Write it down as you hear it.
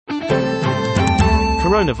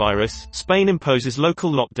Coronavirus, Spain imposes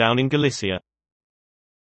local lockdown in Galicia.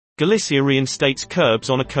 Galicia reinstates curbs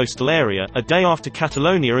on a coastal area, a day after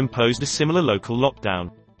Catalonia imposed a similar local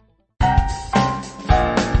lockdown.